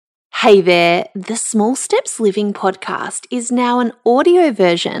Hey there, the Small Steps Living podcast is now an audio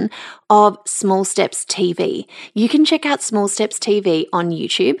version of Small Steps TV. You can check out Small Steps TV on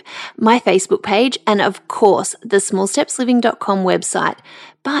YouTube, my Facebook page, and of course, the smallstepsliving.com website.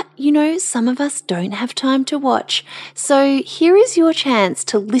 But you know, some of us don't have time to watch. So here is your chance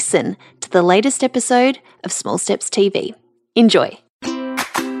to listen to the latest episode of Small Steps TV. Enjoy.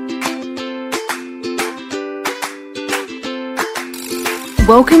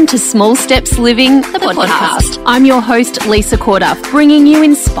 Welcome to Small Steps Living, the podcast. I'm your host, Lisa Corduff, bringing you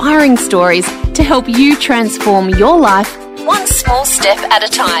inspiring stories to help you transform your life one small step at a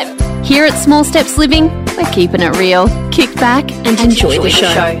time. Here at Small Steps Living, we're keeping it real. Kick back and enjoy the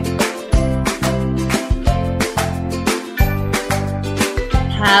show.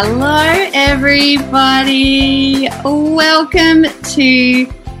 Hello, everybody. Welcome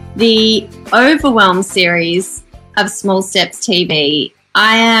to the Overwhelm series of Small Steps TV.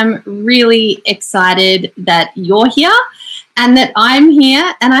 I am really excited that you're here and that I'm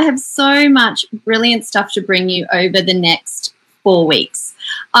here, and I have so much brilliant stuff to bring you over the next 4 weeks.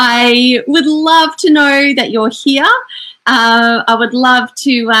 I would love to know that you're here. I would love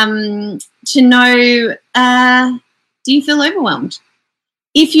to know, do you feel overwhelmed?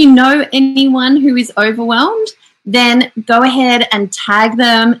 If you know anyone who is overwhelmed, then go ahead and tag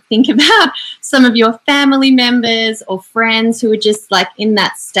them. Think about some of your family members or friends who are just like in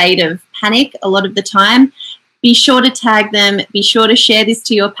that state of panic a lot of the time. Be sure to tag them. Be sure to share this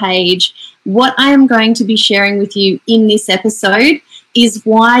to your page. What I am going to be sharing with you in this episode is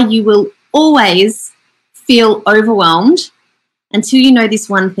why you will always feel overwhelmed until you know this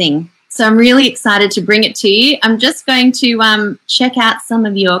one thing. So I'm really excited to bring it to you. I'm just going to check out some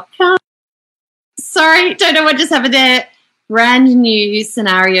of your comments. Sorry, don't know what just happened there. Brand new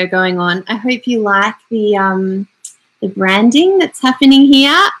scenario going on. I hope you like the branding that's happening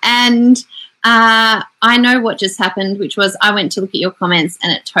here. And I know what just happened, which was I went to look at your comments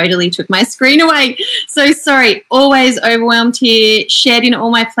and it totally took my screen away. So sorry, always overwhelmed here, shared in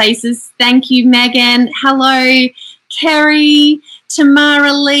all my places. Thank you, Megan. Hello, Kerry,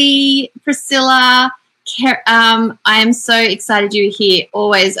 Tamara Lee, Priscilla. I am so excited you're here.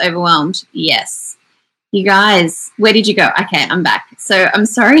 Always overwhelmed. Yes. You guys, where did you go? Okay, I'm back. So I'm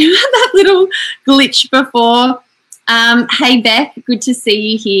sorry about that little glitch before. Hey, Beth, good to see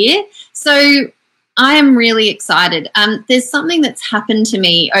you here. So I am really excited. There's something that's happened to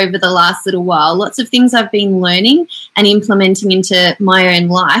me over the last little while. Lots of things I've been learning and implementing into my own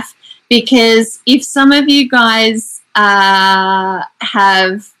life, because if some of you guys have,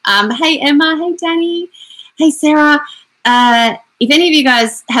 hey, Emma, hey, Danny, hey, Sarah, if any of you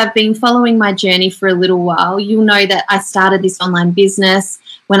guys have been following my journey for a little while, you'll know that I started this online business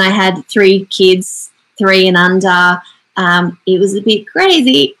when I had 3 kids, 3 and under. It was a bit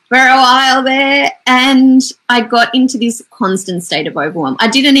crazy for a while there, and I got into this constant state of overwhelm. I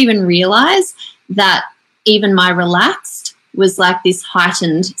didn't even realize that even my relaxed was like this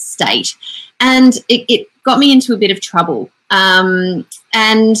heightened state, and it got me into a bit of trouble. And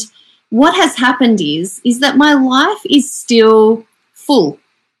what has happened is that my life is still full,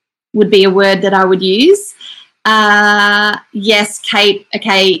 would be a word that I would use. Yes, Kate.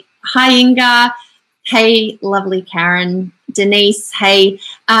 Okay. Hi, Inga. Hey, lovely Karen. Denise, hey.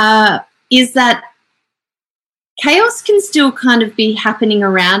 Is that chaos can still kind of be happening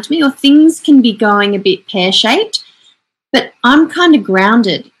around me, or things can be going a bit pear-shaped, but I'm kind of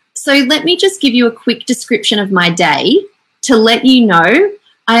grounded. So let me just give you a quick description of my day to let you know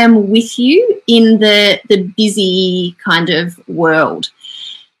I am with you in the busy kind of world.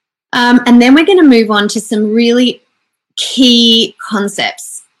 And then we're going to move on to some really key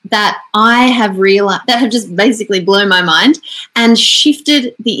concepts that I have realized, that have just basically blown my mind and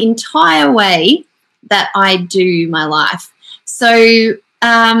shifted the entire way that I do my life. So,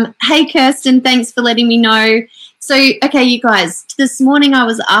 hey, Kirsten, thanks for letting me know. So, okay, you guys, this morning I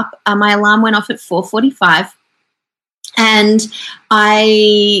was up, my alarm went off at 4:45. And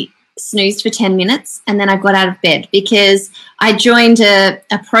I snoozed for 10 minutes and then I got out of bed because I joined a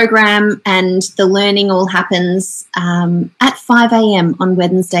program, and the learning all happens at 5 a.m. on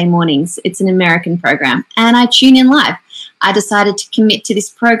Wednesday mornings. It's an American program, and I tune in live. I decided to commit to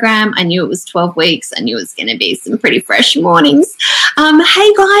this program. I knew it was 12 weeks. I knew it was going to be some pretty fresh mornings.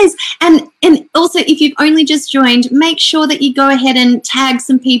 Hey, guys, and also if you've only just joined, make sure that you go ahead and tag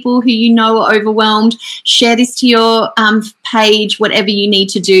some people who you know are overwhelmed. Share this to your page, whatever you need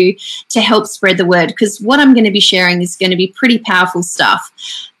to do to help spread the word, because what I'm going to be sharing is going to be pretty powerful stuff.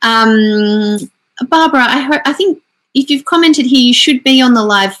 Barbara, I think if you've commented here, you should be on the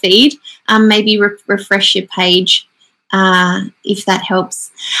live feed. Maybe refresh your page if that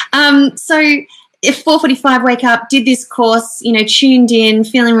helps. So if 4:45 wake up, did this course, tuned in,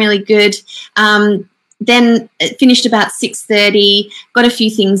 feeling really good. Then it finished about 6:30, got a few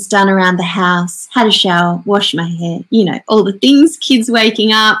things done around the house, had a shower, washed my hair, all the things, kids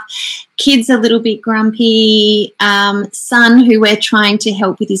waking up, kids a little bit grumpy, son who we're trying to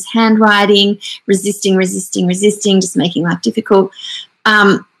help with his handwriting, resisting, just making life difficult.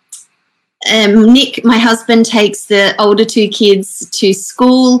 Nick, my husband, takes the older two kids to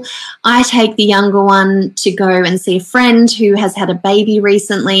school. I take the younger one to go and see a friend who has had a baby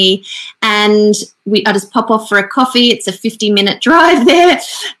recently, and I just pop off for a coffee. It's a 50-minute drive there,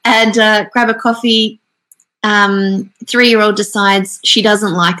 and grab a coffee. 3-year-old decides she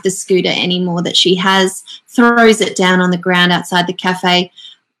doesn't like the scooter anymore that she has, throws it down on the ground outside the cafe.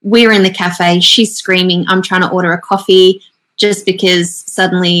 We're in the cafe. She's screaming. I'm trying to order a coffee just because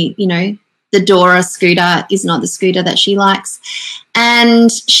suddenly, the Dora scooter is not the scooter that she likes. And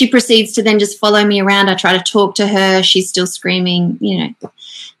she proceeds to then just follow me around. I try to talk to her. She's still screaming,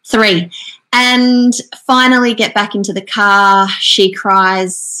 3. And finally get back into the car. She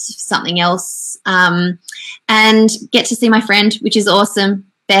cries something else. And get to see my friend, which is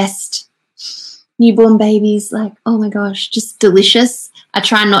awesome. Best. Newborn babies, like, oh my gosh, just delicious. I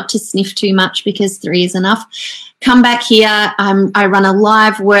try not to sniff too much because 3 is enough. Come back here. I run a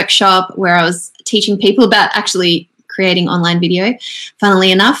live workshop where I was teaching people about actually creating online video,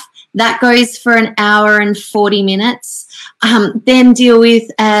 funnily enough. That goes for an hour and 40 minutes. Then deal with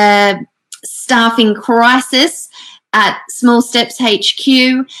a staffing crisis at Small Steps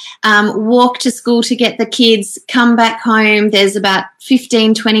HQ, walk to school to get the kids, come back home. There's about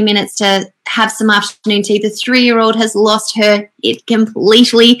 15, 20 minutes to have some afternoon tea. The 3-year-old has lost it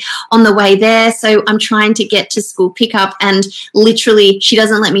completely on the way there. So I'm trying to get to school pickup, and literally she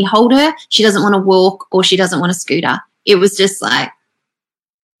doesn't let me hold her. She doesn't want to walk, or she doesn't want a scooter. It was just like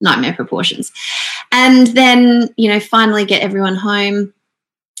nightmare proportions. And then, finally get everyone home,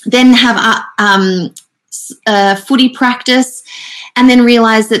 then have footy practice, and then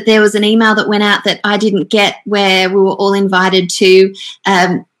realised that there was an email that went out that I didn't get where we were all invited to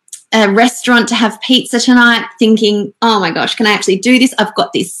a restaurant to have pizza tonight, thinking, oh my gosh, can I actually do this? I've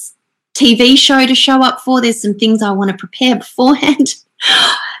got this TV show to show up for. There's some things I want to prepare beforehand.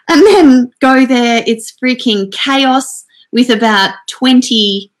 And then go there. It's freaking chaos with about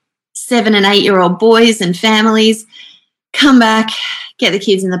 27 and 8-year-old boys and families. Come back, get the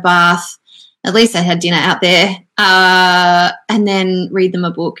kids in the bath. At least I had dinner out there, and then read them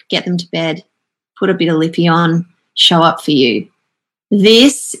a book, get them to bed, put a bit of lippy on, show up for you.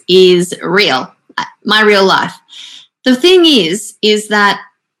 This is real, my real life. The thing is that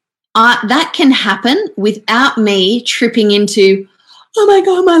that can happen without me tripping into, oh my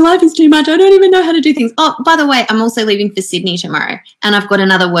God, my life is too much. I don't even know how to do things. Oh, by the way, I'm also leaving for Sydney tomorrow, and I've got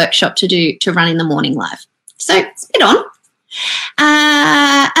another workshop to run in the morning live. So spit on.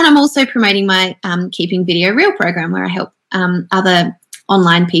 And I'm also promoting my Keeping Video Real program, where I help other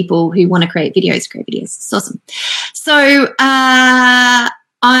online people who want to create videos. It's awesome. So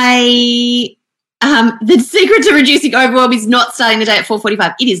the secret to reducing overwhelm is not starting the day at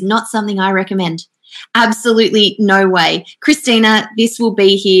 4:45. It is not something I recommend. Absolutely no way. Christina, this will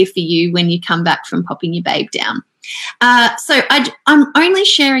be here for you when you come back from popping your babe down. So I'm only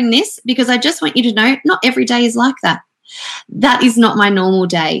sharing this because I just want you to know not every day is like that. That is not my normal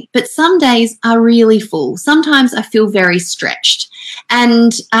day, but some days are really full. Sometimes I feel very stretched,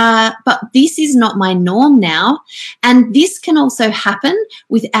 but this is not my norm now. And this can also happen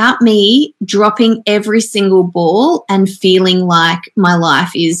without me dropping every single ball and feeling like my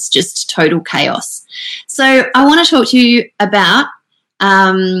life is just total chaos. So I want to talk to you about,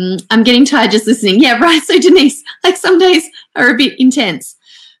 I'm getting tired just listening. Yeah, right. So Denise, like some days are a bit intense,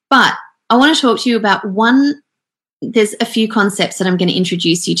 but I want to talk to you about there's a few concepts that I'm going to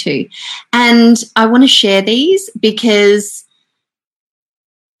introduce you to. And I want to share these because,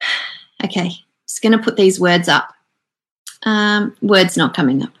 okay, just going to put these words up. Words not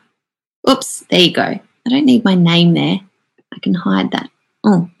coming up. Oops, there you go. I don't need my name there. I can hide that.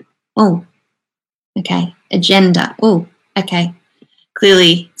 Oh, okay. Agenda. Oh, okay.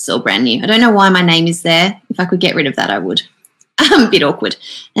 Clearly it's all brand new. I don't know why my name is there. If I could get rid of that, I would. A bit awkward.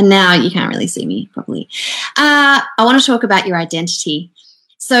 And now you can't really see me properly. I want to talk about your identity.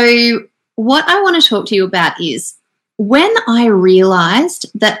 So what I want to talk to you about is when I realized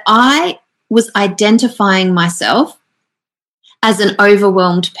that I was identifying myself as an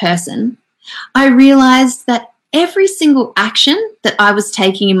overwhelmed person, I realized that every single action that I was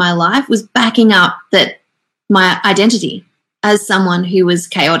taking in my life was backing up my identity. as someone who was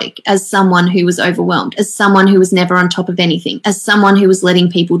chaotic, as someone who was overwhelmed, as someone who was never on top of anything, as someone who was letting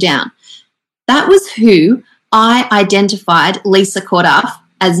people down. That was who I identified Lisa Corduff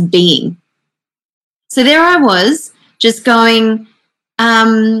as being. So there I was, just going,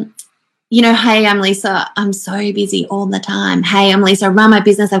 hey, I'm Lisa. I'm so busy all the time. Hey, I'm Lisa. I run my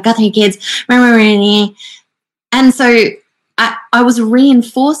business. I've got 3 kids. And so I was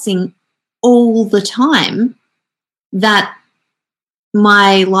reinforcing all the time that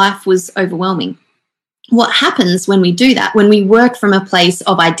my life was overwhelming. What happens when we do that, when we work from a place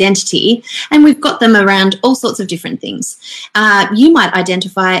of identity, and we've got them around all sorts of different things. You might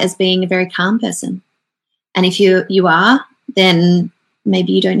identify as being a very calm person. And if you are, then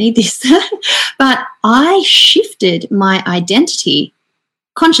maybe you don't need this. But I shifted my identity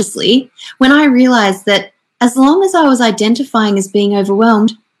consciously when I realized that as long as I was identifying as being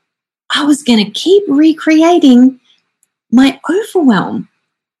overwhelmed, I was going to keep recreating my overwhelm.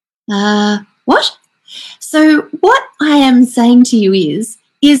 What? So what I am saying to you is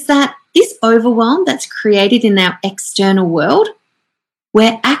that this overwhelm that's created in our external world,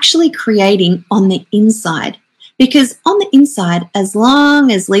 we're actually creating on the inside. Because on the inside, as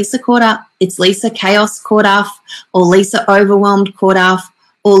long as Lisa caught up, it's Lisa chaos caught off, or Lisa overwhelmed caught off,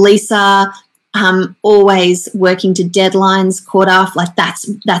 or Lisa always working to deadlines caught off. Like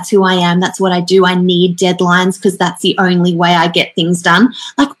that's who I am. That's what I do. I need deadlines because that's the only way I get things done.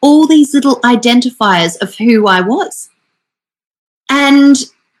 Like all these little identifiers of who I was. And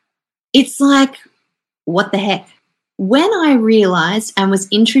it's like, what the heck? When I realized and was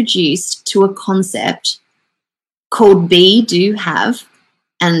introduced to a concept called be, do, have,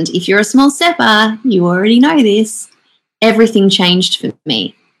 and if you're a small stepper, you already know this, everything changed for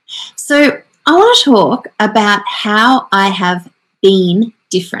me. So I want to talk about how I have been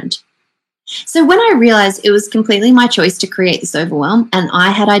different. So when I realized it was completely my choice to create this overwhelm, and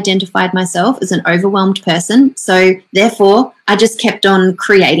I had identified myself as an overwhelmed person, so therefore I just kept on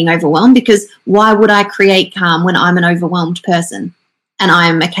creating overwhelm, because why would I create calm when I'm an overwhelmed person and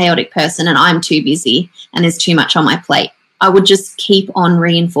I'm a chaotic person and I'm too busy and there's too much on my plate? I would just keep on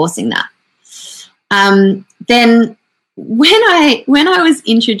reinforcing that. Then when I was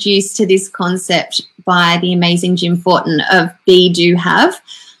introduced to this concept by the amazing Jim Fortin of be, do, have,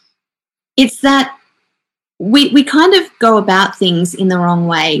 it's that we kind of go about things in the wrong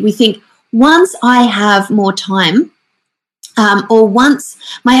way. We think once I have more time, or once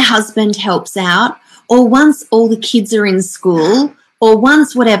my husband helps out, or once all the kids are in school, or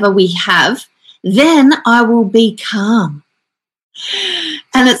once whatever we have, then I will be calm.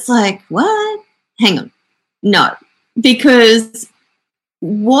 And it's like, what? Hang on. No, because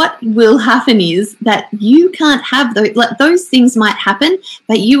what will happen is that you can't have those, like those things might happen,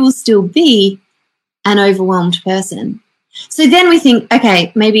 but you will still be an overwhelmed person. So then we think,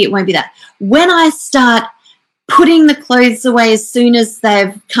 okay, maybe it won't be that. When I start putting the clothes away as soon as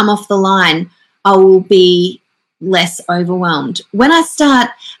they've come off the line, I will be less overwhelmed. When I start,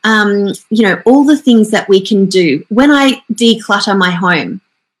 all the things that we can do, when I declutter my home,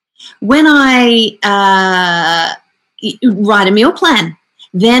 when I write a meal plan,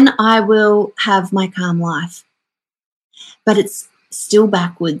 then I will have my calm life. But it's still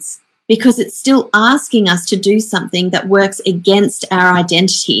backwards, because it's still asking us to do something that works against our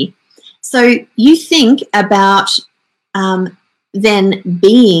identity. So you think about then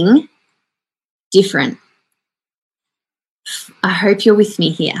being different. I hope you're with me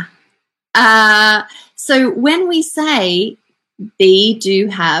here. So when we say be, do,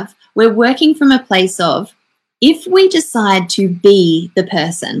 have, we're working from a place of, if we decide to be the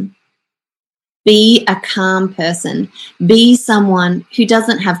person, be a calm person, be someone who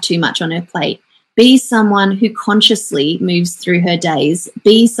doesn't have too much on her plate, be someone who consciously moves through her days,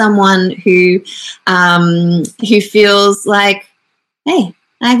 be someone who feels like, hey,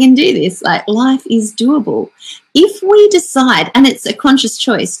 I can do this, like life is doable. If we decide, and it's a conscious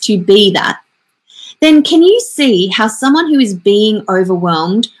choice to be that, then can you see how someone who is being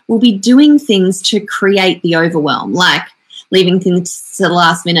overwhelmed will be doing things to create the overwhelm, like leaving things to the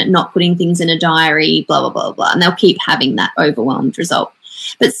last minute, not putting things in a diary, blah, blah, blah, blah, and they'll keep having that overwhelmed result.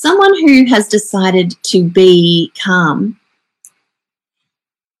 But someone who has decided to be calm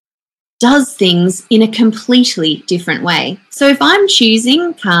does things in a completely different way. So if I'm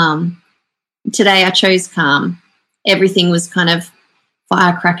choosing calm, today I chose calm, everything was kind of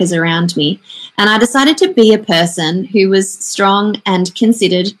firecrackers around me, and I decided to be a person who was strong and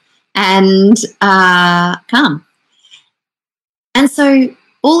considered and calm. And so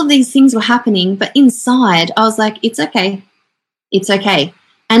all of these things were happening, but inside I was like, it's okay. It's okay.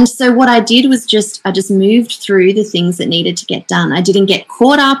 And so what I did was I just moved through the things that needed to get done. I didn't get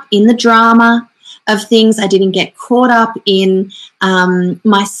caught up in the drama of things. I didn't get caught up in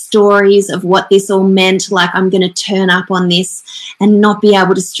my stories of what this all meant, like I'm going to turn up on this and not be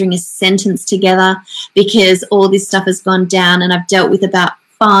able to string a sentence together because all this stuff has gone down, and I've dealt with about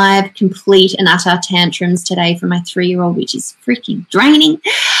 5 complete and utter tantrums today from my 3-year-old, which is freaking draining.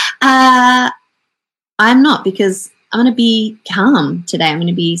 I'm not, because I'm going to be calm today. I'm going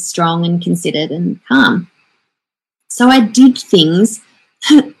to be strong and considered and calm. So I did things.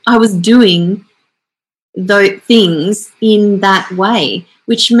 I was doing those things in that way,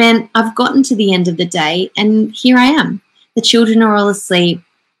 which meant I've gotten to the end of the day and here I am. The children are all asleep.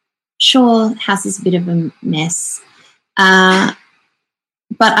 Sure, house is a bit of a mess. But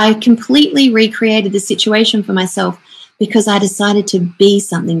I completely recreated the situation for myself because I decided to be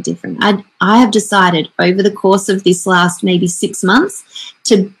something different. I have decided over the course of this last maybe 6 months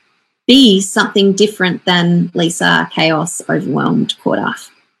to be something different than Lisa, chaos, overwhelmed, caught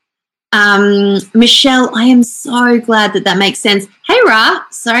off. Michelle, I am so glad that makes sense. Hey, Ra.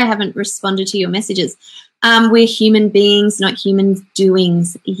 Sorry I haven't responded to your messages. We're human beings, not human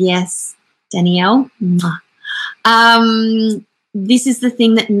doings. Yes, Danielle. This is the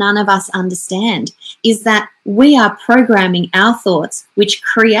thing that none of us understand, is that we are programming our thoughts, which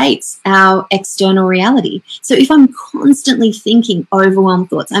creates our external reality. So if I'm constantly thinking overwhelmed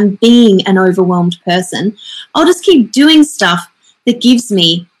thoughts, I'm being an overwhelmed person, I'll just keep doing stuff that gives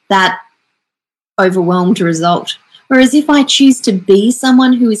me that overwhelmed result. Whereas if I choose to be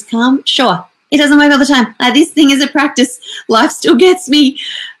someone who is calm, sure, it doesn't work all the time. This thing is a practice. Life still gets me.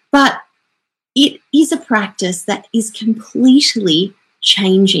 But it is a practice that is completely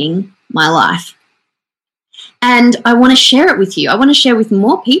changing my life. And I want to share it with you. I want to share with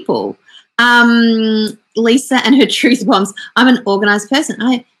more people. Lisa and her truth bombs. I'm an organized person.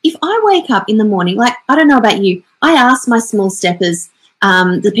 If I wake up in the morning, like, I don't know about you, I asked my small steppers,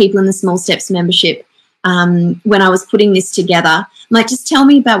 the people in the Small Steps membership, when I was putting this together, I'm like, just tell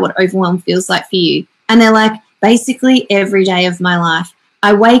me about what overwhelm feels like for you. And they're like, basically every day of my life,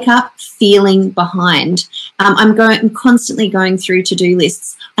 I wake up feeling behind. I'm constantly going through to-do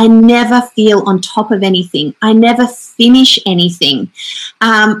lists. I never feel on top of anything. I never finish anything.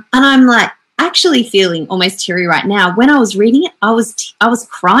 And I'm like actually feeling almost teary right now. When I was reading it, I was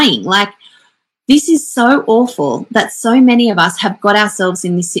crying. Like, this is so awful that so many of us have got ourselves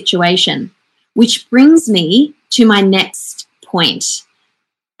in this situation, which brings me to my next point.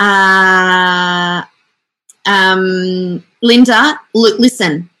 Linda, look,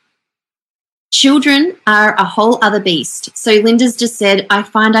 listen, children are a whole other beast. So Linda's just said, I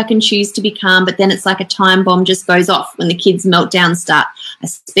find I can choose to be calm, but then it's like a time bomb just goes off when the kids' meltdowns start. I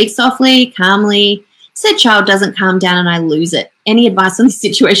speak softly, calmly. Said child doesn't calm down and I lose it. Any advice on this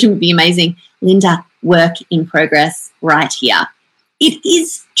situation would be amazing. Linda, work in progress right here. It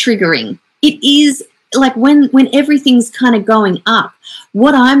is triggering. It is like when everything's kind of going up,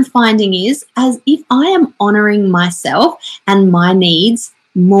 what I'm finding is, as if I am honoring myself and my needs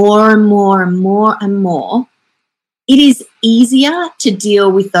more and more and more and more, it is easier to deal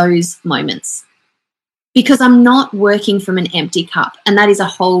with those moments because I'm not working from an empty cup, and that is a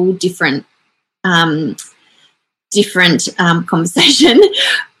whole different conversation.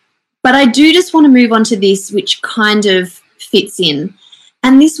 But I do just want to move on to this, which kind of fits in.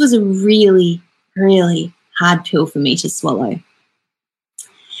 And this was a really, really hard pill for me to swallow.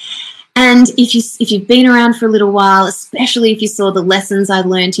 And if you've been around for a little while, especially if you saw the lessons I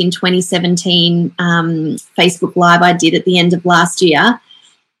learned in 2017 Facebook Live I did at the end of last year,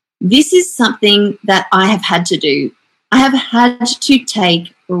 this is something that I have had to do. I have had to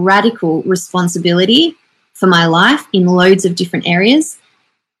take radical responsibility for my life in loads of different areas.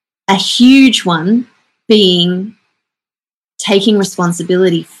 A huge one being taking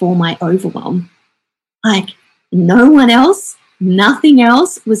responsibility for my overwhelm. Like, no one else, nothing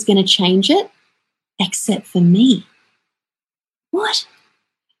else was going to change it except for me. What?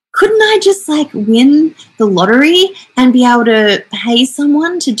 Couldn't I just win the lottery and be able to pay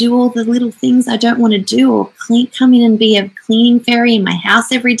someone to do all the little things I don't want to do, or come in and be a cleaning fairy in my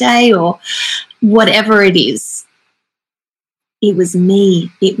house every day, or whatever it is? It was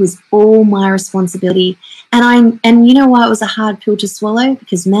me. It was all my responsibility. And you know why it was a hard pill to swallow?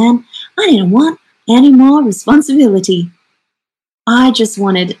 Because, man, I didn't want any more responsibility. I just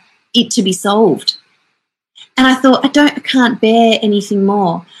wanted it to be solved. And I thought, I can't bear anything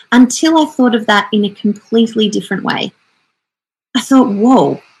more, until I thought of that in a completely different way. I thought,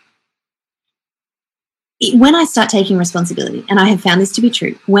 whoa. When I start taking responsibility, and I have found this to be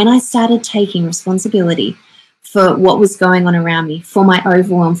true, when I started taking responsibility for what was going on around me, for my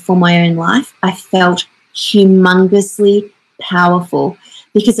overwhelm, for my own life, I felt humongously powerful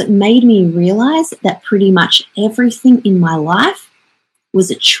because it made me realize that pretty much everything in my life was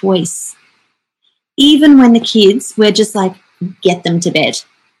a choice. Even when the kids were just like, get them to bed,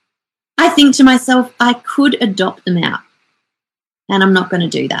 I think to myself, I could adopt them out, and I'm not going to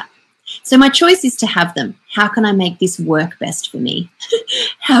do that. So my choice is to have them. How can I make this work best for me?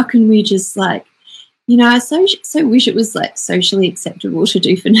 How can we just like, you know, I so wish it was like socially acceptable to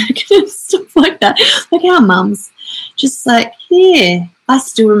do Finnegan and stuff like that. Like our mums, just like, yeah, I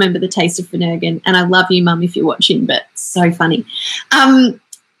still remember the taste of Finnegan, and I love you, Mum, if you're watching, but so funny.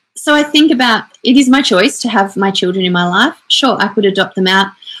 So I think about, it is my choice to have my children in my life. Sure, I could adopt them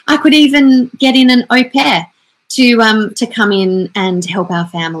out. I could even get in an au pair to come in and help our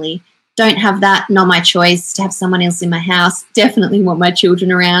family. Don't have that, not my choice. To have someone else in my house, definitely want my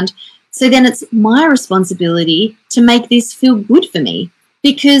children around. So then it's my responsibility to make this feel good for me,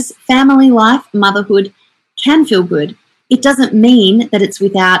 because family life, motherhood can feel good. It doesn't mean that it's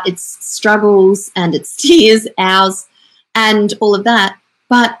without its struggles and its tears, ours, and all of that.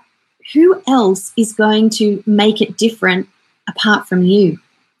 But who else is going to make it different apart from you?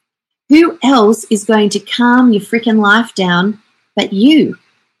 Who else is going to calm your freaking life down but you?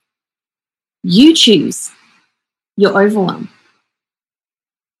 You choose your overwhelm.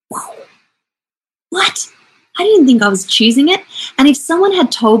 Whoa. What? I didn't think I was choosing it. And if someone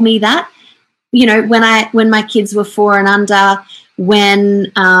had told me that, you know, when my kids were 4 and under,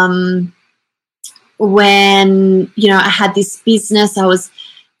 when you know, I had this business, I was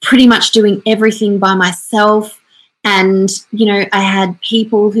pretty much doing everything by myself, and you know, I had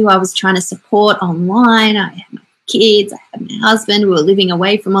people who I was trying to support online. I had my kids, I had my husband, we were living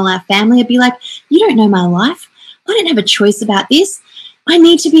away from all our family. I'd be like, you don't know my life. I don't have a choice about this. I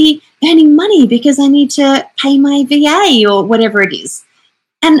need to be earning money because I need to pay my VA or whatever it is.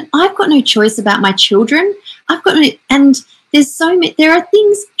 And I've got no choice about my children. And there are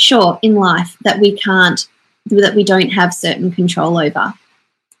things, sure, in life that we don't have certain control over.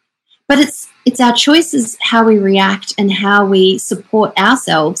 But it's our choices, how we react and how we support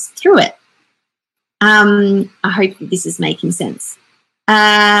ourselves through it. I hope this is making sense.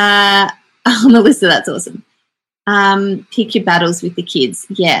 Melissa, that's awesome. Pick your battles with the kids.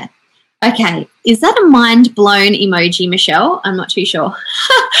 Yeah. Okay. Is that a mind blown emoji, Michelle? I'm not too sure.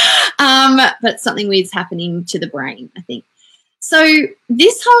 But something weird's happening to the brain, I think. So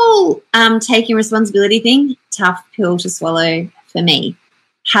this whole taking responsibility thing, tough pill to swallow for me,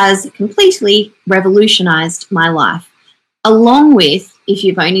 has completely revolutionized my life. Along with, if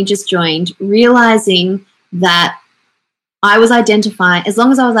you've only just joined, realizing that as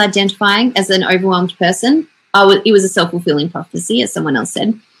long as I was identifying as an overwhelmed person, it was a self-fulfilling prophecy, as someone else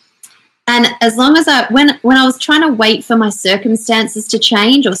said. And as long as when I was trying to wait for my circumstances to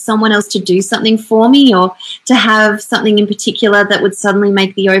change or someone else to do something for me or to have something in particular that would suddenly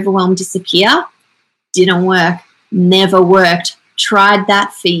make the overwhelm disappear, didn't work, never worked. Tried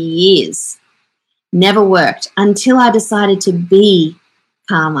that for years. Never worked until I decided to be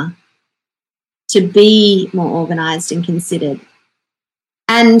calmer, to be more organized and considered.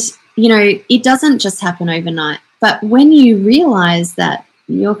 And, you know, it doesn't just happen overnight. But when you realize that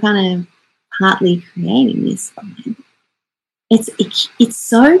you're kind of partly creating this, it's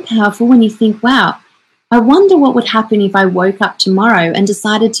so powerful when you think, wow, I wonder what would happen if I woke up tomorrow and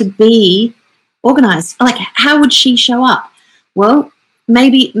decided to be organized. Like, how would she show up? Well,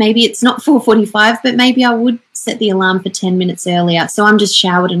 maybe it's not 4:45, but maybe I would set the alarm for 10 minutes earlier, so I'm just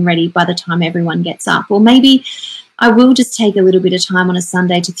showered and ready by the time everyone gets up. Or maybe I will just take a little bit of time on a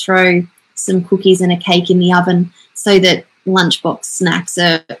Sunday to throw some cookies and a cake in the oven so that lunchbox snacks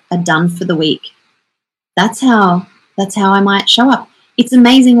are done for the week. That's how I might show up. It's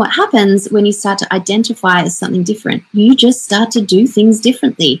amazing what happens when you start to identify as something different. You just start to do things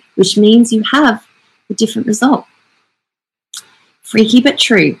differently, which means you have a different result. Freaky but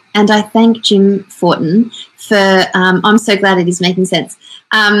true. And I thank Jim Fortin for, I'm so glad it is making sense,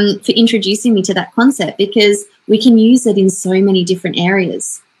 for introducing me to that concept, because we can use it in so many different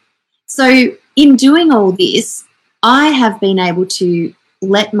areas. So in doing all this, I have been able to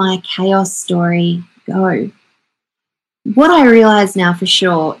let my chaos story go. What I realize now for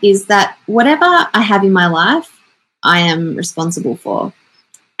sure is that whatever I have in my life, I am responsible for.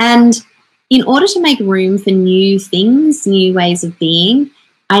 And in order to make room for new things, new ways of being,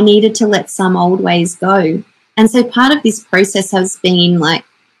 I needed to let some old ways go. And so part of this process has been like,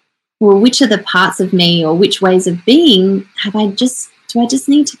 well, which are the parts of me or which ways of being do I just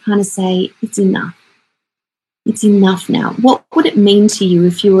need to kind of say, it's enough. It's enough now. What would it mean to you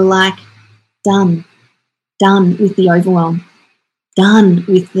if you were like, done done with the overwhelm, done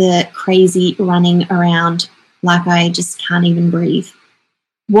with the crazy running around like I just can't even breathe.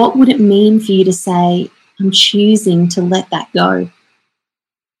 What would it mean for you to say, I'm choosing to let that go?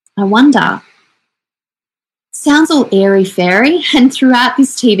 I wonder. Sounds all airy-fairy, and throughout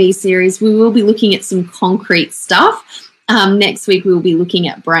this TV series, we will be looking at some concrete stuff. Next week, we'll be looking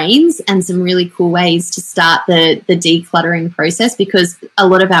at brains and some really cool ways to start the decluttering process, because a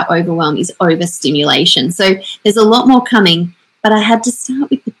lot of our overwhelm is overstimulation. So there's a lot more coming, but I had to start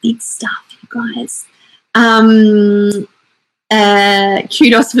with the big stuff, you guys.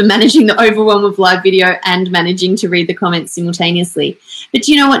 Kudos for managing the overwhelm of live video and managing to read the comments simultaneously. But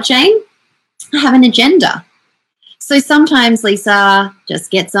do you know what, Jane? I have an agenda. So sometimes Lisa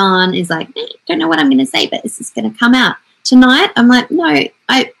just gets on, is like, I don't know what I'm going to say, but this is going to come out. Tonight, I'm like, no,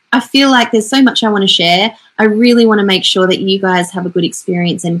 I feel like there's so much I want to share. I really want to make sure that you guys have a good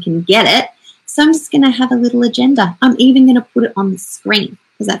experience and can get it. So I'm just going to have a little agenda. I'm even going to put it on the screen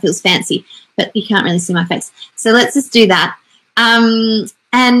because that feels fancy, but you can't really see my face. So let's just do that. And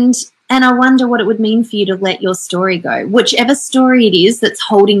I wonder what it would mean for you to let your story go, whichever story it is that's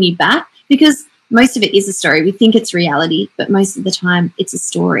holding you back, because most of it is a story. We think it's reality, but most of the time it's a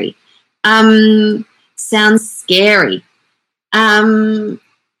story. Sounds scary. I don't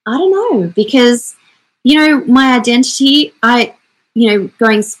know, because, my identity,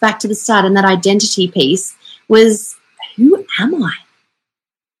 going back to the start, and that identity piece was, who am I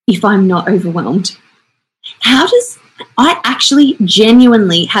if I'm not overwhelmed? I actually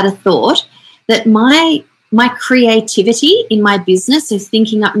genuinely had a thought that my creativity in my business, so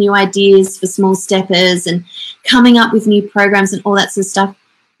thinking up new ideas for small steppers and coming up with new programs and all that sort of stuff,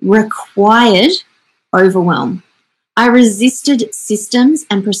 required overwhelm. I resisted systems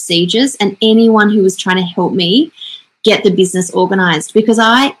and procedures and anyone who was trying to help me get the business organized, because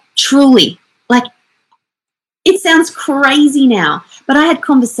I truly, it sounds crazy now, but I had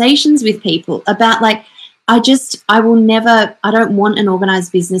conversations with people about I don't want an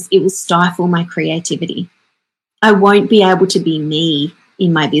organized business. It will stifle my creativity. I won't be able to be me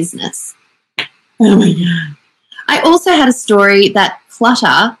in my business. Oh my God. I also had a story that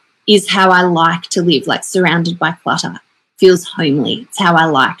clutter is how I like to live, surrounded by clutter. Feels homely. It's how I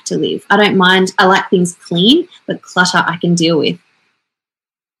like to live. I don't mind. I like things clean, but clutter I can deal with.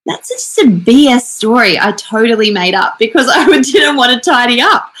 That's just a BS story I totally made up because I didn't want to tidy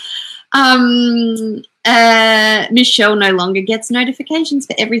up. Michelle no longer gets notifications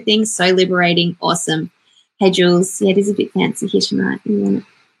for everything. So liberating. Awesome. Hey, Jules. Yeah, it is a bit fancy here tonight.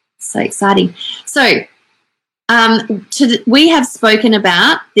 So exciting. So we have spoken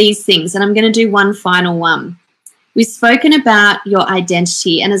about these things, and I'm going to do one final one. We've spoken about your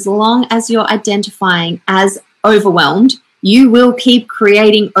identity, and as long as you're identifying as overwhelmed, you will keep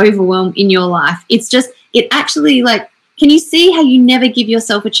creating overwhelm in your life. Can you see how you never give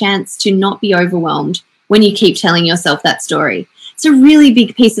yourself a chance to not be overwhelmed when you keep telling yourself that story? It's a really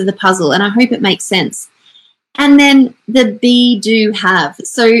big piece of the puzzle, and I hope it makes sense. And then the be, do, have.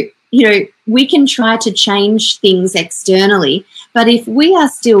 So, we can try to change things externally, but if we are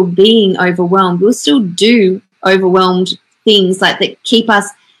still being overwhelmed, we'll still do overwhelmed things that keep us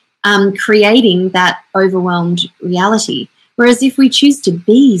creating that overwhelmed reality. Whereas if we choose to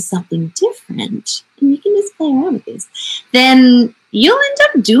be something different, and you can just play around with this, then you'll end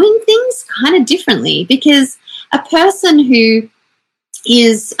up doing things kind of differently, because a person who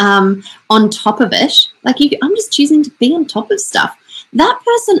is on top of it, I'm just choosing to be on top of stuff, that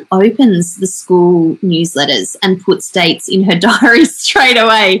person opens the school newsletters and puts dates in her diary straight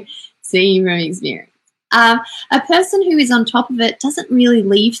away. Seeing from experience. A person who is on top of it doesn't really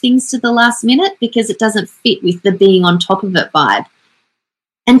leave things to the last minute because it doesn't fit with the being on top of it vibe.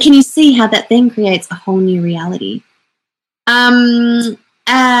 And can you see how that then creates a whole new reality?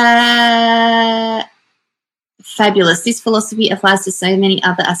 Fabulous. This philosophy applies to so many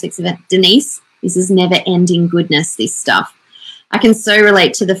other aspects of it. Denise, this is never-ending goodness, this stuff. I can so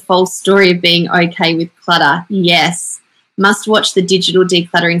relate to the false story of being okay with clutter. Yes. Must watch the digital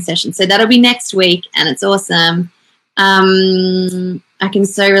decluttering session. So that'll be next week, and it's awesome. I can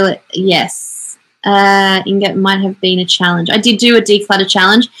so relate. Yes. It might have been a challenge. I did do a declutter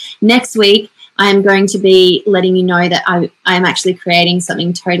challenge. Next week, I'm going to be letting you know that I'm actually creating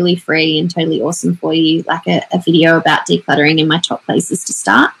something totally free and totally awesome for you, like a video about decluttering in my top places to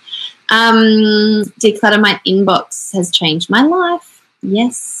start. Declutter my inbox has changed my life.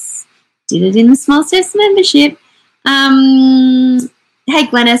 Yes. Did it in the Small Steps membership. Hey,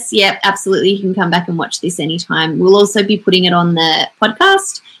 Glennis. Yep, absolutely. You can come back and watch this anytime. We'll also be putting it on the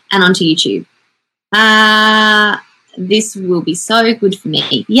podcast and onto YouTube. This will be so good for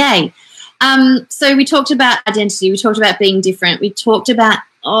me. Yay. So we talked about identity. We talked about being different. We talked about,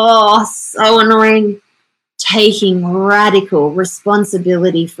 so annoying, taking radical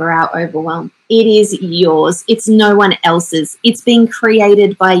responsibility for our overwhelm. It is yours. It's no one else's. It's been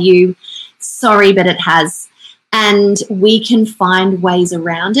created by you. Sorry, but it has. And we can find ways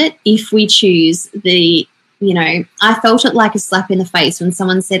around it if we choose I felt it like a slap in the face when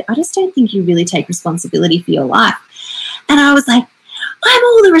someone said, I just don't think you really take responsibility for your life. And I was like, I'm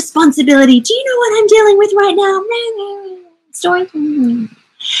all the responsibility. Do you know what I'm dealing with right now? Story. And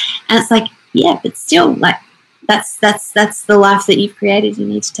it's like, yeah, but still, like, that's the life that you've created. You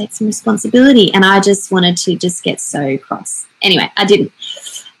need to take some responsibility. And I just wanted to just get so cross. Anyway, I didn't.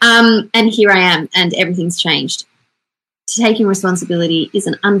 And here I am, and everything's changed. Taking responsibility is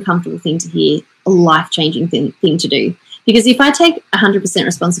an uncomfortable thing to hear, a life-changing thing to do. Because if I take 100%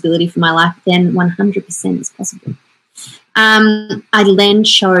 responsibility for my life, then 100% is possible. I then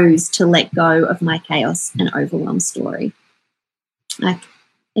chose to let go of my chaos and overwhelm story. Like,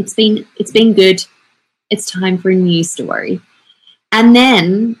 it's been good. It's time for a new story. And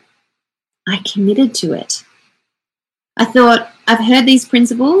then I committed to it. I thought, I've heard these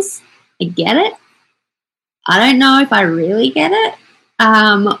principles. I get it. I don't know if I really get it,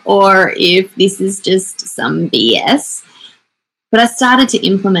 or if this is just some BS. But I started to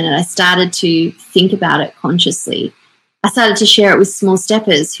implement it. I started to think about it consciously. I started to share it with small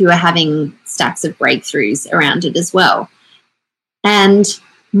steppers who are having stacks of breakthroughs around it as well. And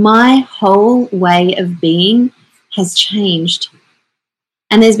my whole way of being has changed.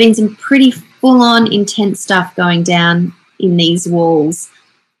 And there's been some pretty full-on intense stuff going down in these walls.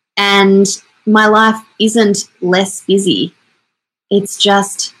 And my life isn't less busy. It's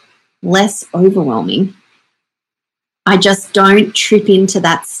just less overwhelming. I just don't trip into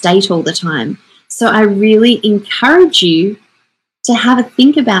that state all the time. So I really encourage you to have a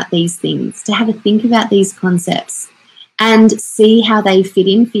think about these things, to have a think about these concepts and see how they fit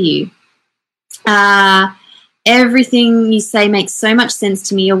in for you. Everything you say makes so much sense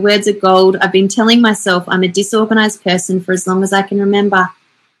to me. Your words are gold. I've been telling myself I'm a disorganized person for as long as I can remember.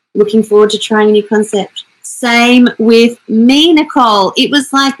 Looking forward to trying a new concept. Same with me, Nicole. It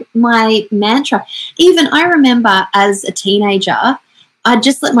was like my mantra. Even I remember as a teenager, I'd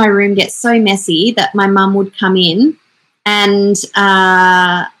just let my room get so messy that my mum would come in and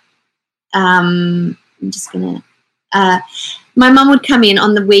my mum would come in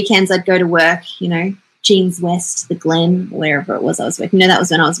on the weekends. I'd go to work, Jeans West, the Glen, wherever it was I was working. No, that was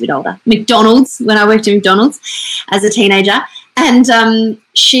when I was a bit older. McDonald's, when I worked at McDonald's as a teenager. And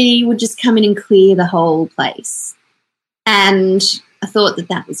she would just come in and clear the whole place. And I thought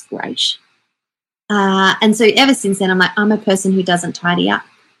that was great. And so ever since then, I'm like, I'm a person who doesn't tidy up.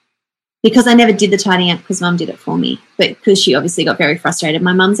 Because I never did the tidying up because Mum did it for me. But because she obviously got very frustrated.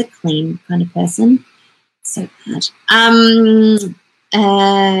 My mum's a clean kind of person. So bad. And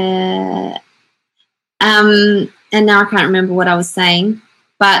now I can't remember what I was saying.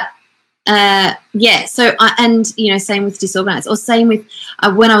 But same with disorganized, or same with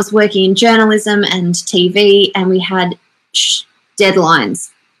when I was working in journalism and TV, and we had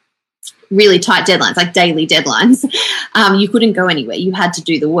deadlines, really tight deadlines, like daily deadlines. You couldn't go anywhere. You had to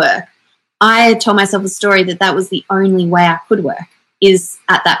do the work. I told myself a story that was the only way I could work, is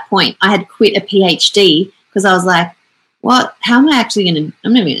at that point. I had quit a PhD because I was like, what? How am I actually going to,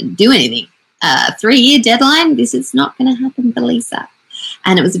 I'm not going to do anything. 3-year deadline? This is not going to happen for Lisa.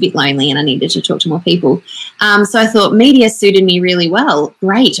 And it was a bit lonely and I needed to talk to more people. So I thought media suited me really well.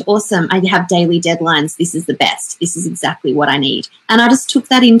 Great, awesome. I have daily deadlines. This is the best. This is exactly what I need. And I just took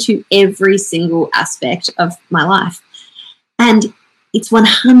that into every single aspect of my life. And it's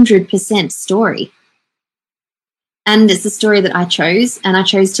 100% story. And it's the story that I chose, and I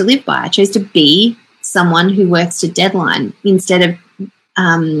chose to live by. I chose to be someone who works to deadline instead of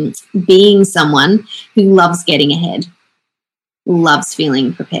being someone who loves getting ahead, loves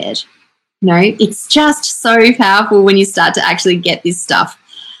feeling prepared. It's just so powerful when you start to actually get this stuff.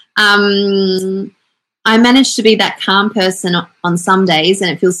 I managed to be that calm person on some days, and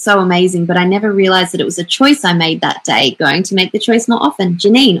it feels so amazing, but I never realized that it was a choice I made that day, going to make the choice more often.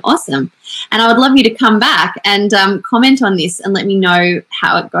 Janine, awesome. And I would love you to come back and comment on this and let me know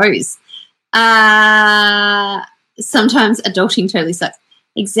how it goes. Sometimes adulting totally sucks.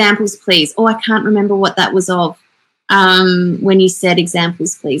 Examples, please. Oh, I can't remember what that was of. When you said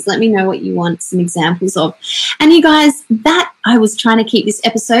examples, please let me know what you want some examples of. And you guys, that I was trying to keep this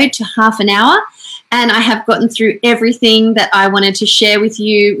episode to half an hour, and I have gotten through everything that I wanted to share with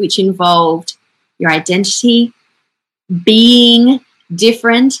you, which involved your identity, being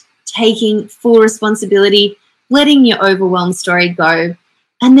different, taking full responsibility, letting your overwhelmed story go,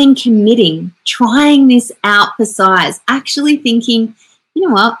 and then committing, trying this out for size, actually thinking, you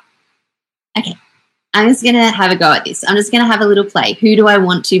know what? Okay, I'm just going to have a go at this. I'm just going to have a little play. Who do I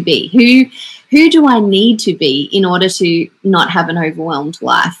want to be? Who do I need to be in order to not have an overwhelmed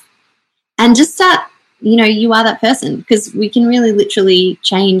life? And just start, you are that person, because we can really literally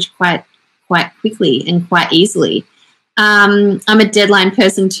change quite quickly and quite easily. I'm a deadline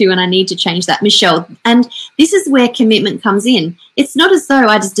person too, and I need to change that, Michelle. And this is where commitment comes in. It's not as though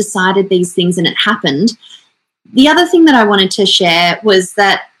I just decided these things and it happened. The other thing that I wanted to share was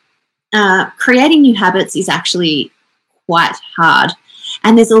that creating new habits is actually quite hard.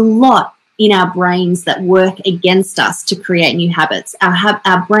 And there's a lot in our brains that work against us to create new habits.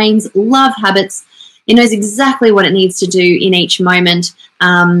 Our brains love habits. It knows exactly what it needs to do in each moment.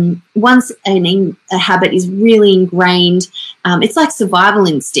 Once a habit is really ingrained, it's like survival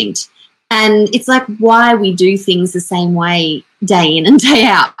instinct. And it's like why we do things the same way day in and day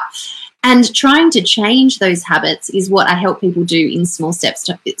out. And trying to change those habits is what I help people do in Small Steps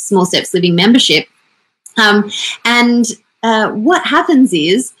Living membership. What happens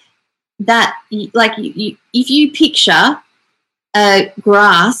is that, if you picture a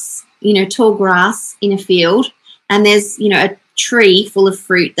grass, tall grass in a field, and there's, a tree full of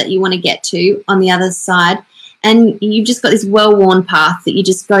fruit that you want to get to on the other side, and you've just got this well-worn path that you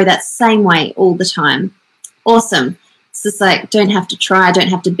just go that same way all the time. Awesome. It's just like, don't have to try, don't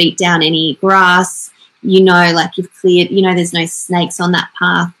have to beat down any grass, you've cleared, there's no snakes on that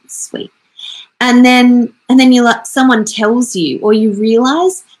path. Sweet. And then someone tells you, or you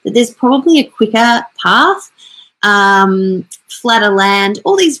realize that there's probably a quicker path, flatter land,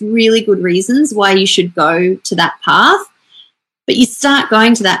 all these really good reasons why you should go to that path. But you start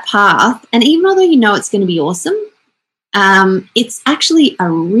going to that path, and even though you know it's going to be awesome, it's actually a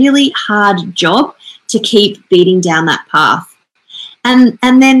really hard job to keep beating down that path. And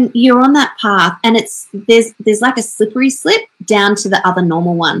then you're on that path, and there's like a slippery slip down to the other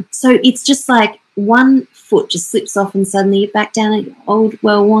normal one. So it's just like one foot just slips off and suddenly you're back down an old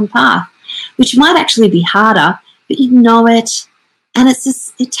well-worn path, which might actually be harder, but you know it. And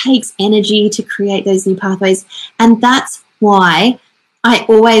it takes energy to create those new pathways. And that's why I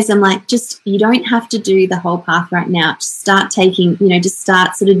always am like, you don't have to do the whole path right now. Just start just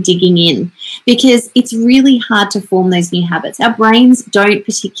start sort of digging in, because it's really hard to form those new habits. Our brains don't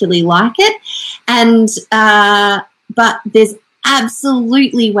particularly like it. And, but there's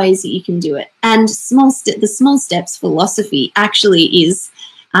absolutely ways that you can do it. And the small steps philosophy actually is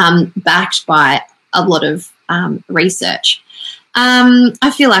backed by a lot of research.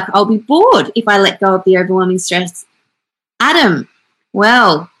 I feel like I'll be bored if I let go of the overwhelming stress. Adam,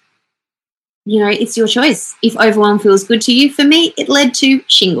 well, it's your choice. If overwhelm feels good to you, for me, it led to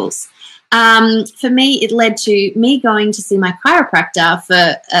shingles. For me, it led to me going to see my chiropractor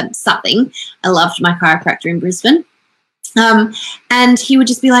for something. I loved my chiropractor in Brisbane. And he would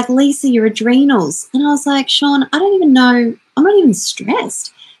just be like, Lisa, your adrenals. And I was like, Sean, I don't even know. I'm not even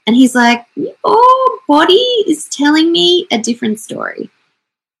stressed. And he's like, your body is telling me a different story.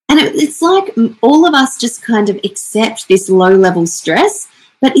 And it's like all of us just kind of accept this low-level stress,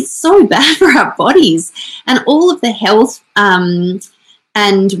 but it's so bad for our bodies. And all of the health and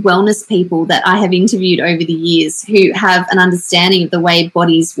wellness people that I have interviewed over the years who have an understanding of the way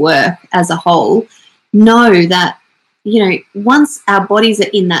bodies work as a whole know that, once our bodies are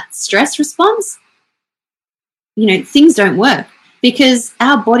in that stress response, things don't work, because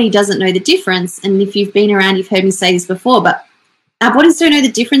our body doesn't know the difference. And if you've been around, you've heard me say this before, but our bodies don't know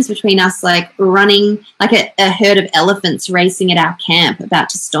the difference between us like running like a herd of elephants racing at our camp about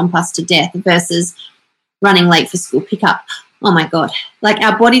to stomp us to death versus running late for school pickup. Oh my God. Like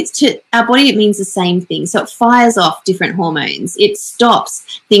our body, it means the same thing. So it fires off different hormones. It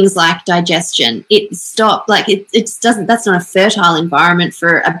stops things like digestion. It stops, like it doesn't, that's not a fertile environment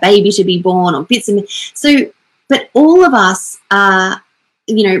for a baby to be born or bits and so, but all of us are,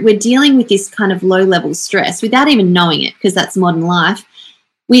 we're dealing with this kind of low-level stress without even knowing it, because that's modern life.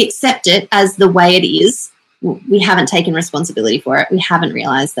 We accept it as the way it is. We haven't taken responsibility for it. We haven't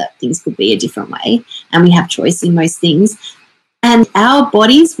realised that things could be a different way, and we have choice in most things. And our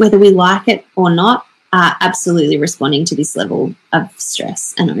bodies, whether we like it or not, are absolutely responding to this level of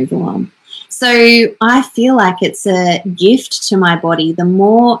stress and overwhelm. So I feel like it's a gift to my body. The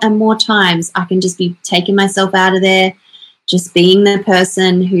more and more times I can just be taking myself out of there, just being the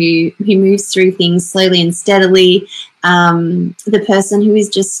person who moves through things slowly and steadily, the person who is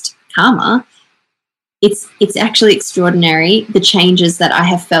just calmer. It's actually extraordinary, the changes that I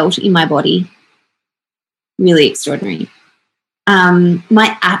have felt in my body. Really extraordinary.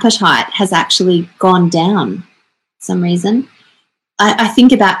 My appetite has actually gone down for some reason. I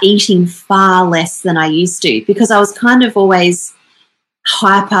think about eating far less than I used to, because I was kind of always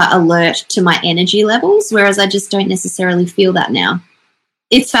hyper alert to my energy levels, whereas I just don't necessarily feel that now.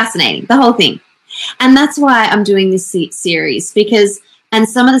 It's fascinating, the whole thing. And that's why I'm doing this series, and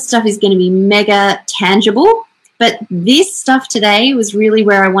some of the stuff is going to be mega tangible, but this stuff today was really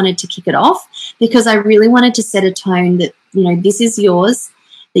where I wanted to kick it off, because I really wanted to set a tone that, this is yours,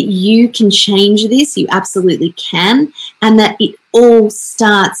 that you can change this, you absolutely can, and that it all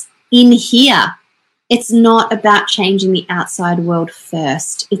starts in here. It's not about changing the outside world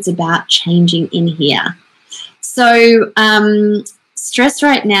first. It's about changing in here. So, stress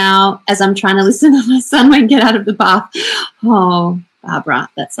right now as I'm trying to listen to my son won't get out of the bath. Oh, Barbara,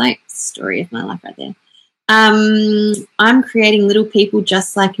 that's like the story of my life right there. I'm creating little people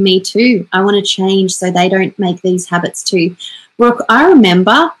just like me too. I want to change so they don't make these habits too. Brooke, I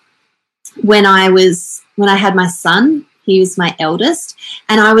remember when I had my son, he was my eldest,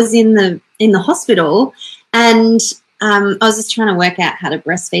 and I was in the hospital, and I was just trying to work out how to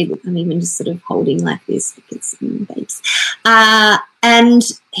breastfeed. I'm even just sort of holding like this because babes. And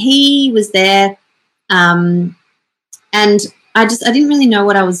he was there, and I didn't really know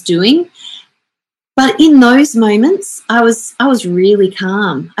what I was doing. But in those moments, I was really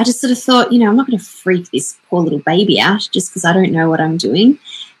calm. I just sort of thought, I'm not going to freak this poor little baby out just because I don't know what I'm doing.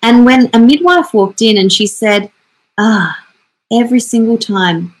 And when a midwife walked in and she said, every single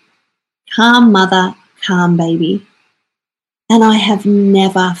time, calm mother, calm baby. And I have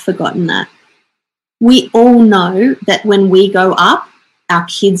never forgotten that. We all know that when we go up, our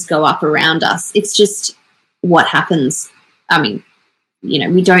kids go up around us. It's just what happens. I mean,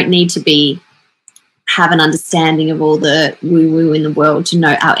 we don't need to have an understanding of all the woo-woo in the world to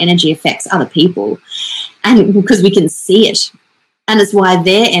know our energy affects other people, and because we can see it, and it's why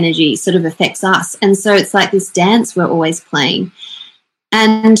their energy sort of affects us. And so it's like this dance we're always playing.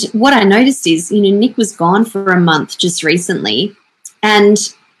 And what I noticed is, Nick was gone for a month just recently, and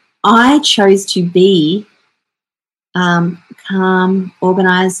I chose to be calm,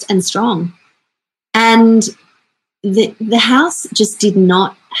 organized, and strong. And the house just did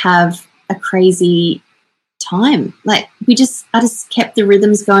not have a crazy time. Like I just kept the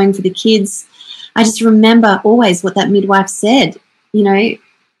rhythms going for the kids. I just remember always what that midwife said,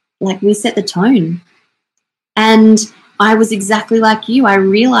 like we set the tone. And I was exactly like you. I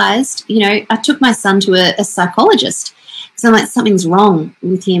realized, I took my son to a psychologist because I'm like, something's wrong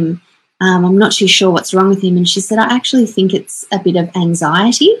with him. I'm not too sure what's wrong with him. And she said, I actually think it's a bit of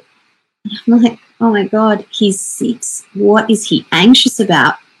anxiety. And I'm like, oh my God, he's 6. What is he anxious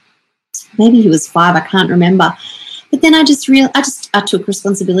about? Maybe he was 5, I can't remember. But then I took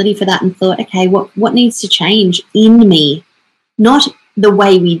responsibility for that and thought, okay, what needs to change in me? Not the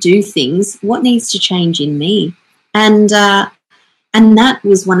way we do things, what needs to change in me? And that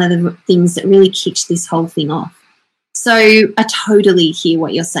was one of the things that really kicked this whole thing off. So I totally hear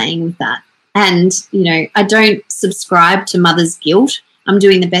what you're saying with that. And, I don't subscribe to mother's guilt. I'm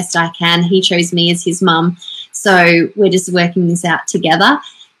doing the best I can. He chose me as his mum. So we're just working this out together.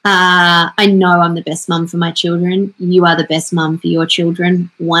 I know I'm the best mum for my children. You are the best mum for your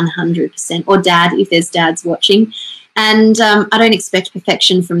children, 100%. Or dad, if there's dads watching. And I don't expect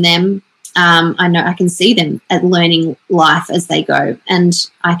perfection from them. I know I can see them at learning life as they go. And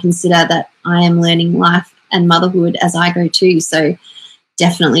I consider that I am learning life and motherhood as I go too. So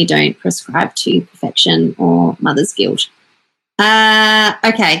definitely don't prescribe to perfection or mother's guilt.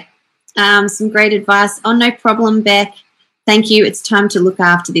 Okay. Some great advice. Oh, no problem, Beck. Thank you. It's time to look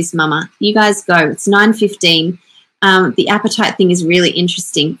after this mama. You guys go. It's 9:15. The appetite thing is really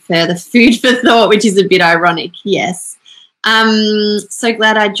interesting. Further food for thought, which is a bit ironic. Yes. So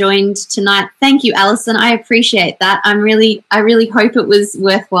glad I joined tonight. Thank you, Alison. I appreciate that. I really hope it was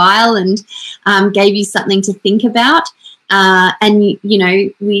worthwhile and gave you something to think about. And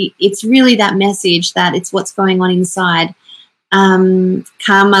it's really that message that it's what's going on inside. Calm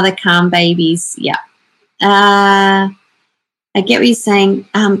mother, calm babies. Yeah. I get what you're saying.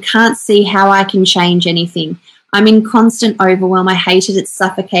 Can't see how I can change anything. I'm in constant overwhelm. I hate it. It's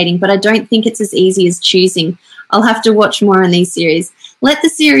suffocating, but I don't think it's as easy as choosing. I'll have to watch more in these series. Let the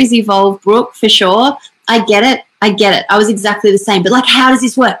series evolve, Brooke, for sure. I get it. I was exactly the same. But, how does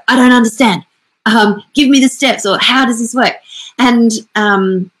this work? I don't understand. Give me the steps, or how does this work? And,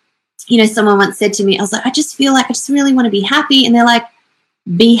 someone once said to me, I was like, I just feel like I just really want to be happy. And they're like,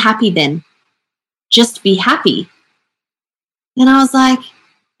 be happy then. Just be happy. And I was like,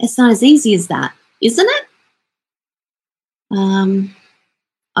 it's not as easy as that, isn't it?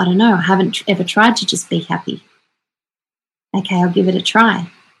 I don't know. I haven't ever tried to just be happy. Okay, I'll give it a try.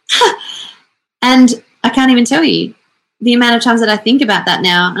 And I can't even tell you, the amount of times that I think about that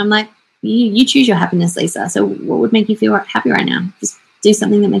now, I'm like, you choose your happiness, Lisa. So what would make you feel happy right now? Just do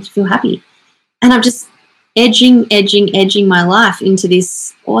something that makes you feel happy. And I'm just edging my life into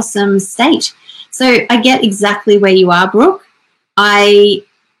this awesome state. So I get exactly where you are, Brooke. I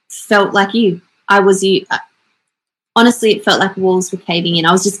felt like you. I was you. Honestly, it felt like walls were caving in.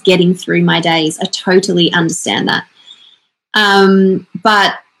 I was just getting through my days. I totally understand that.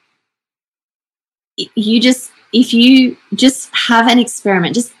 But if you just have an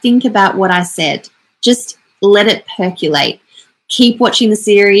experiment, just think about what I said. Just let it percolate. Keep watching the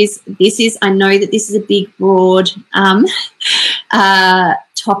series. I know that this is a big, broad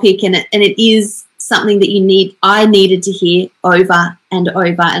topic, and it is something that I needed to hear over and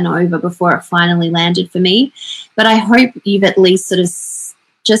over and over before it finally landed for me. But I hope you've at least sort of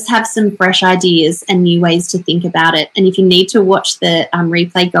just have some fresh ideas and new ways to think about it. And if you need to watch the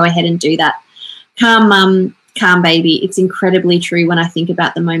replay, go ahead and do that. Calm mum, calm baby. It's incredibly true when I think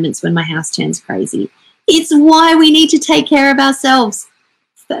about the moments when my house turns crazy. It's why we need to take care of ourselves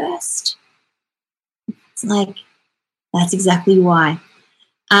first. It's like, that's exactly why.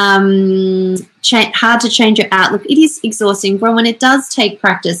 Hard to change your outlook. It is exhausting, bro, and it does take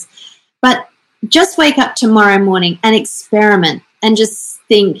practice. But just wake up tomorrow morning and experiment and just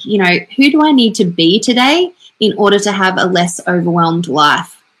think, who do I need to be today in order to have a less overwhelmed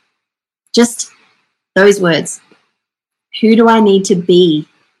life? Just those words. Who do I need to be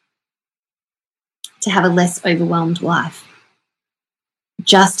to have a less overwhelmed life?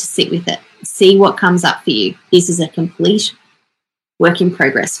 Just sit with it. See what comes up for you. This is a complete work in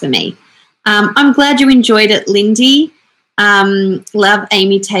progress for me. I'm glad you enjoyed it, Lindy. Love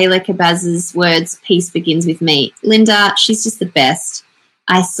Amy Taylor Cabaz's words, peace begins with me. Linda, she's just the best.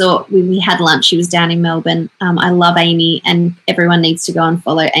 I saw when we had lunch, she was down in Melbourne. I love Amy, and everyone needs to go and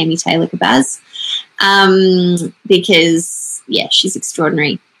follow Amy Taylor Cabaz because, she's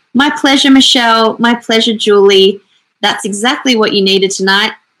extraordinary. My pleasure, Michelle. My pleasure, Julie. That's exactly what you needed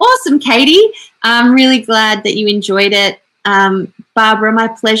tonight. Awesome, Katie. I'm really glad that you enjoyed it. Barbara, my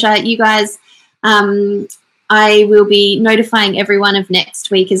pleasure. You guys, I will be notifying everyone of next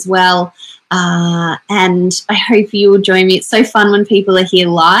week as well. And I hope you will join me. It's so fun when people are here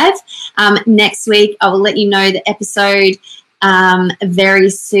live. Next week, I will let you know the episode very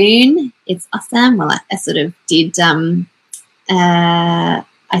soon. It's awesome. Well, I sort of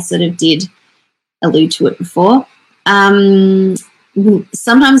did allude to it before.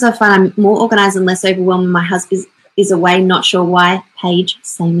 Sometimes I find I'm more organised and less overwhelmed when my husband is away, not sure why. Paige,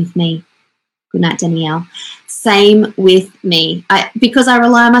 same with me. Good night, Danielle. Same with me. Because I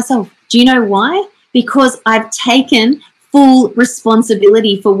rely on myself. Do you know why? Because I've taken full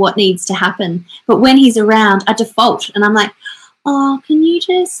responsibility for what needs to happen. But when he's around, I default and I'm like, oh, can you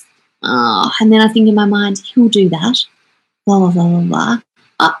just, and then I think in my mind, he'll do that. Blah, blah, blah, blah, blah.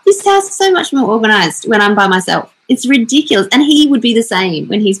 Oh, this house is so much more organised when I'm by myself. It's ridiculous. And he would be the same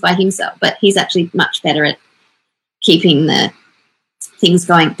when he's by himself, but he's actually much better at keeping the things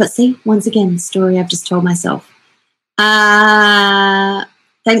going. But see, once again, the story I've just told myself.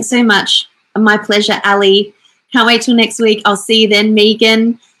 Thanks so much. My pleasure, Ali. Can't wait till next week. I'll see you then,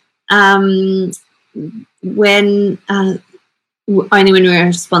 Megan. When only when we're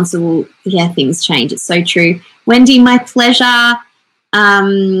responsible, things change. It's so true. Wendy, my pleasure.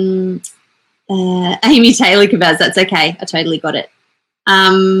 Amy Taylor Cabaz, that's okay. I totally got it.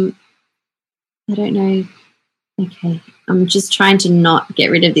 I don't know. Okay, I'm just trying to not get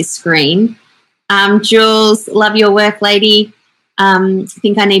rid of this screen. Jules, love your work, lady.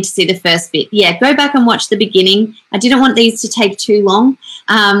 Think I need to see the first bit. Yeah, go back and watch the beginning. I didn't want these to take too long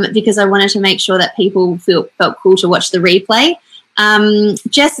because I wanted to make sure that people felt cool to watch the replay.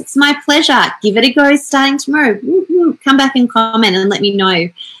 Jess, it's my pleasure. Give it a go starting tomorrow. Woo-hoo. Come back and comment and let me know.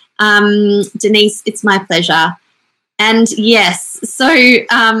 Denise, it's my pleasure. And yes, so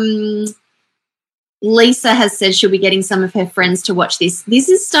Lisa has said she'll be getting some of her friends to watch this. This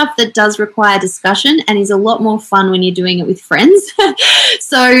is stuff that does require discussion and is a lot more fun when you're doing it with friends.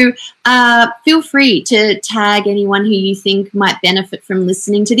 So feel free to tag anyone who you think might benefit from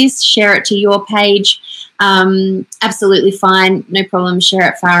listening to this. Share it to your page. Absolutely fine. No problem. Share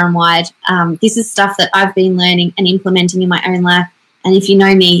it far and wide. This is stuff that I've been learning and implementing in my own life. And if you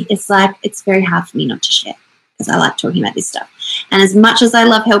know me, it's very hard for me not to share because I like talking about this stuff. And as much as I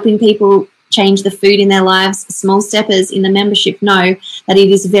love helping people change the food in their lives, small steppers in the membership know that it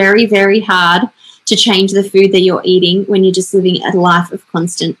is very, very hard to change the food that you're eating when you're just living a life of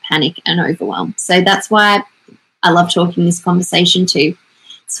constant panic and overwhelm. So that's why I love talking this conversation too.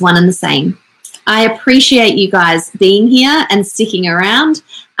 It's one and the same. I appreciate you guys being here and sticking around.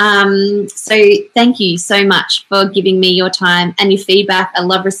 So thank you so much for giving me your time and your feedback. I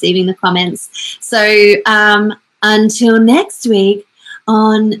love receiving the comments. So until next week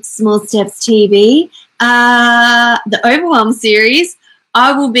on Small Steps TV, the Overwhelm series,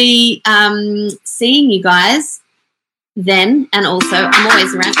 I will be seeing you guys then, and also I'm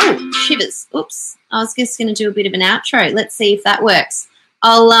always around. Oh, shivers. Oops. I was just going to do a bit of an outro. Let's see if that works.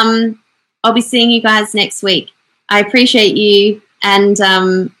 I'll be seeing you guys next week. I appreciate you, and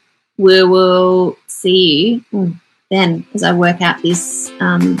we will see you then as I work out this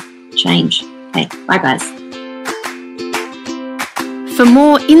change. Okay, bye guys. For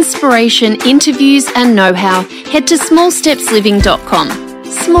more inspiration, interviews and know-how, head to smallstepsliving.com.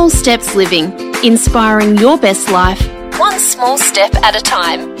 Small Steps Living, inspiring your best life, one small step at a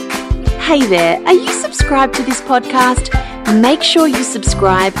time. Hey there, are you subscribed to this podcast? Make sure you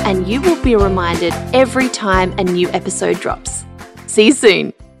subscribe and you will be reminded every time a new episode drops. See you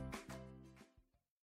soon.